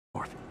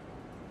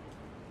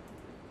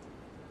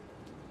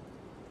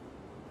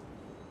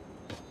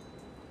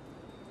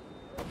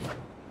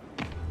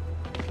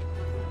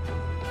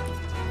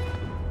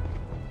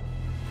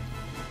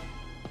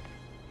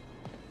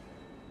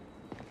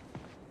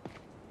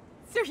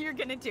So you're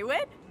gonna do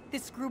it? The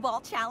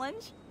Screwball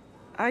challenge?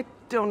 I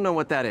don't know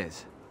what that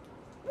is.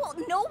 Well,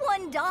 no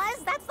one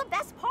does. That's the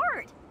best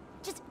part.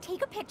 Just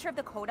take a picture of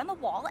the code on the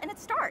wall and it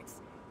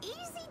starts.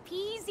 Easy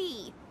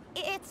peasy.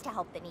 It's to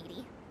help the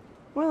needy.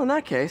 Well, in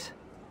that case...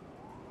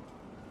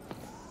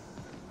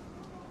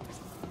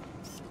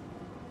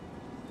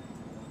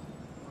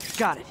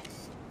 Got it.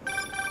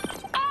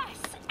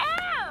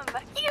 SM!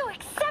 You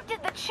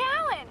accepted the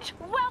challenge!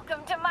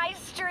 Welcome to my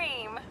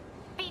stream.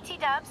 BT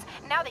Dubs,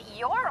 now that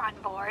you're on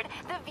board,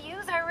 the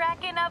views are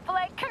racking up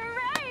like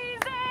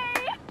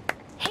crazy!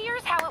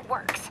 Here's how it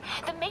works.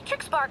 The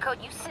Matrix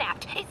barcode you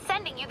snapped is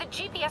sending you the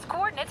GPS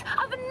coordinates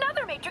of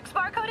another Matrix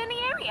barcode in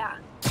the area.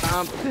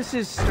 This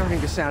is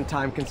starting to sound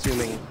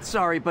time-consuming.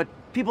 Sorry, but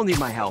people need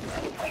my help.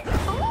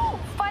 Ooh,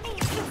 funny you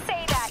can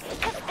say that,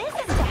 because this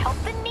is to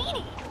help the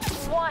needy.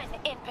 One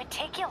in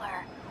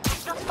particular.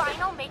 The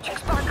final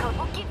Matrix barcode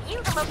will give you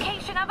the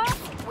location of a...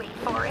 wait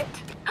for it.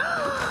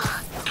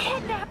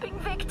 Kidnapping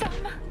victim.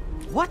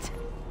 What?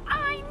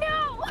 I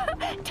know!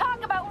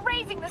 Talk about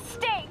raising the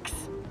stakes.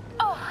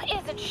 Oh,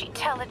 isn't she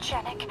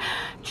telegenic?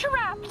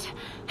 Trapped.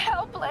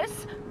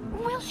 Helpless.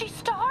 Will she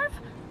starve?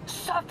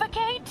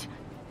 Suffocate?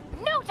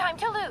 No time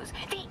to lose.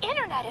 The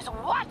internet is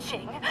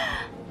watching.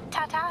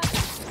 Ta-ta.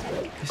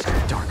 This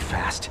got dark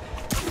fast.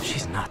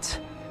 She's nuts.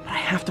 But I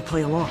have to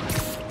play along.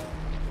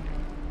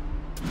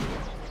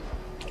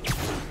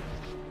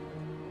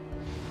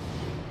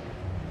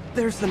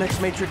 There's the next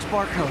Matrix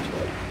barcode.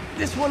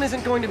 This one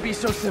isn't going to be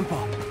so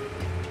simple.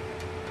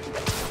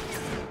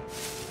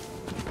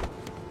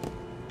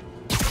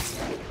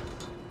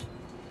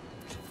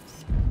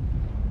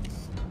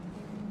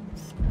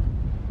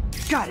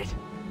 Got it!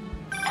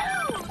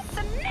 Oh,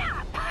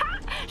 snap!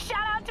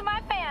 Shout out to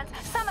my fans,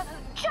 some of who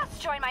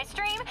just joined my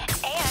stream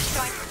and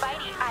joined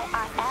Spidey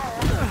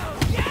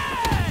IRL.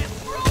 Yes!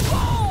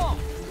 Screwball!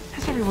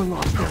 Has everyone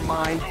lost their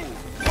mind?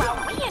 While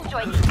we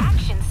enjoy the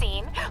action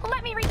scene,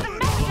 let me read some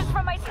messages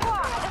from my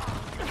squad.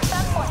 The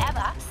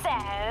Forever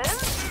says,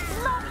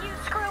 "Love you,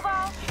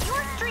 Screwball.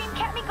 Your stream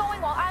kept me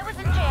going while I was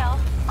in jail."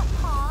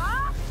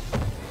 Aww.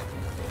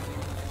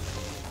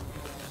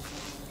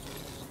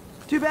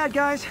 Too bad,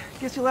 guys.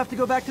 Guess you'll have to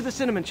go back to the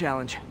Cinnamon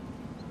Challenge.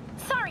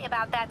 Sorry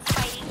about that,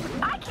 Spidey.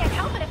 I can't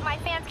help it if my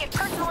fans get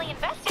personally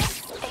invested.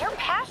 They're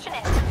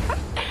passionate.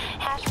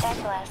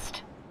 Hashtag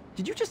blessed.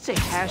 Did you just say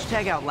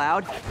hashtag out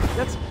loud?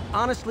 That's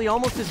honestly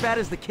almost as bad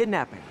as the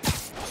kidnapping.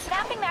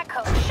 Snapping that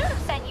code should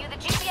have sent you the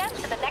GPS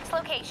to the next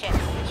location.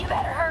 You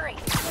better hurry.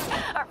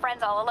 Our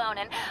friend's all alone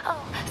and,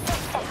 oh, so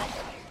sad.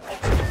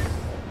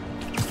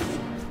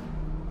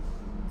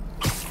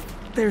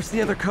 There's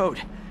the other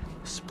code.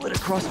 Split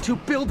across 2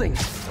 buildings.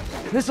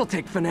 This'll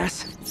take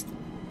finesse.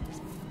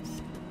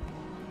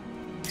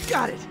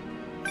 Got it.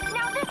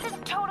 Now this is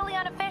totally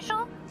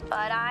unofficial,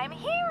 but I'm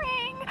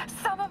hearing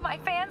some of my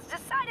fans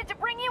decided to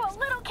bring you a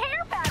little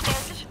care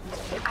package.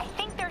 I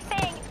think they're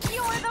saying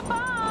you're the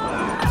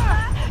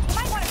bomb. You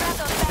might want to grab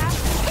those back.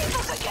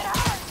 People could get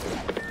hurt.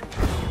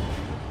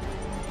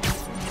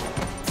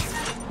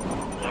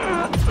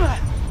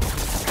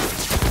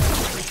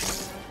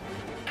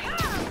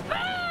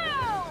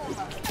 Kaboom!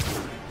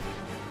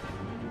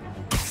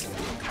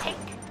 Tick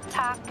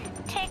tock,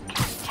 tick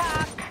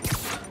tock.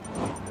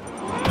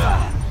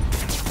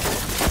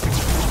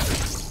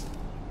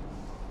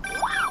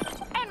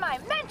 And my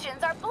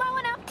mentions are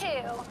blowing up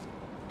too.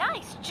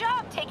 Nice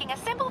job taking a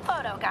simple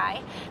photo,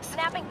 guy.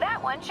 Snapping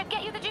that one should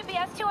get you the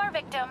GPS to our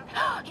victim.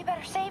 You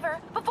better save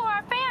her before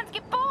our fans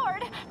get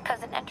bored.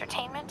 Cause in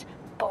entertainment,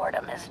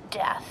 boredom is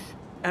death.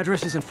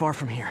 Address isn't far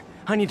from here.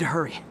 I need to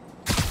hurry.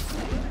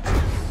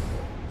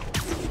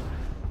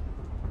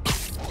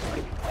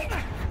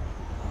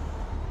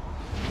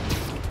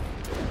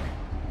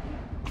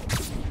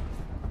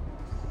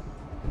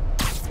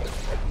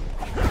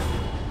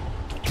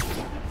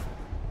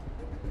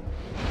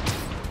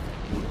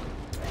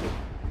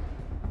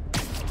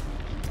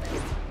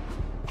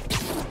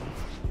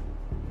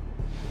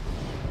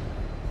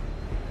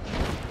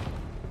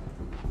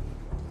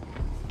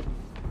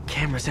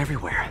 Cameras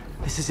everywhere.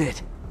 This is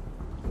it.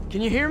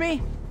 Can you hear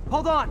me?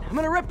 Hold on, I'm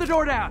gonna rip the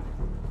door down.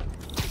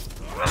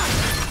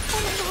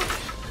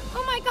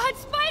 Oh my god,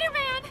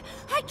 Spider-Man!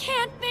 I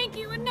can't thank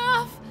you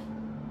enough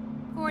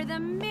for the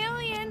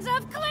millions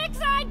of clicks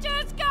I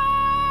just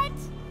got!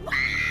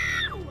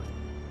 Wow!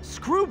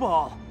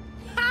 Screwball!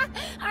 Ha!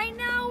 I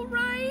know,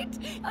 right?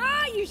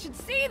 Ah, you should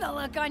see the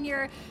look on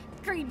your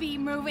creepy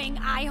moving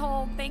eye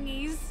hole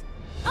thingies.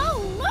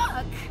 Oh,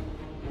 look!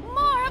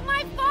 More of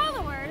my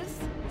followers!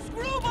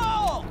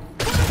 Screwball!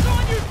 Put us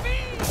on your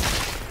feet!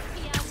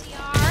 Yeah, we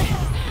are.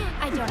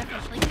 I don't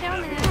officially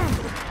count it.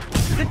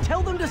 Then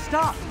tell them to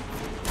stop!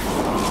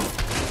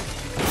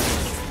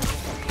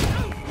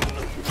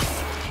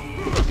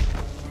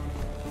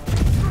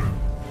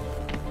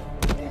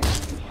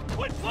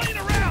 Quit playing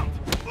around!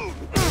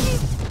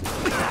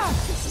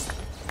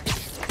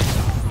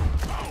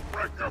 I'll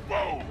break your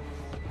bones!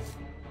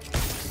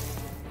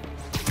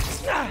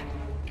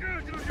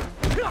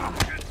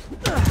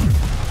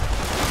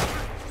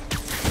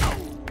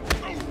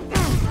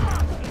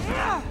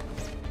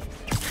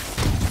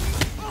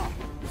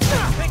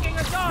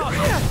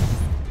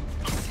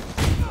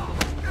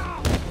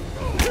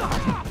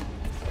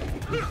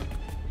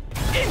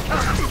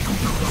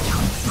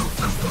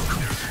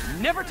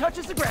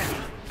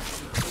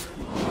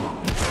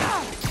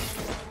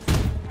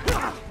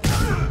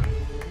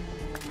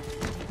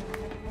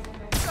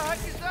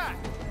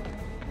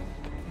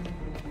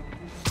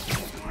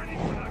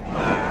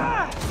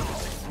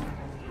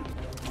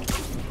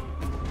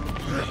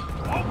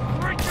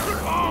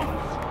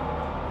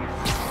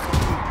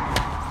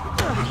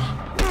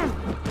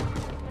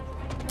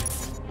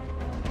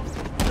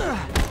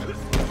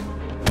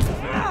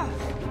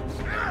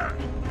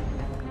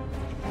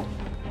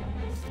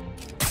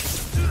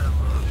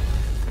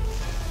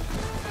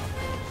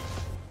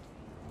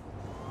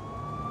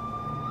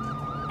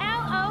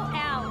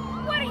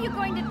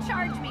 trying to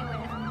charge me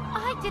with?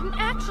 I didn't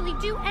actually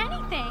do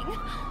anything.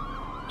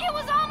 It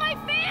was all my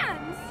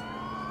fans.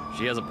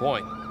 She has a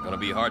point. Gonna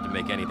be hard to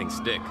make anything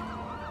stick.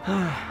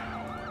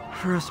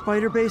 For a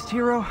spider-based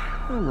hero,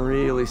 I'm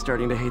really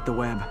starting to hate the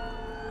web.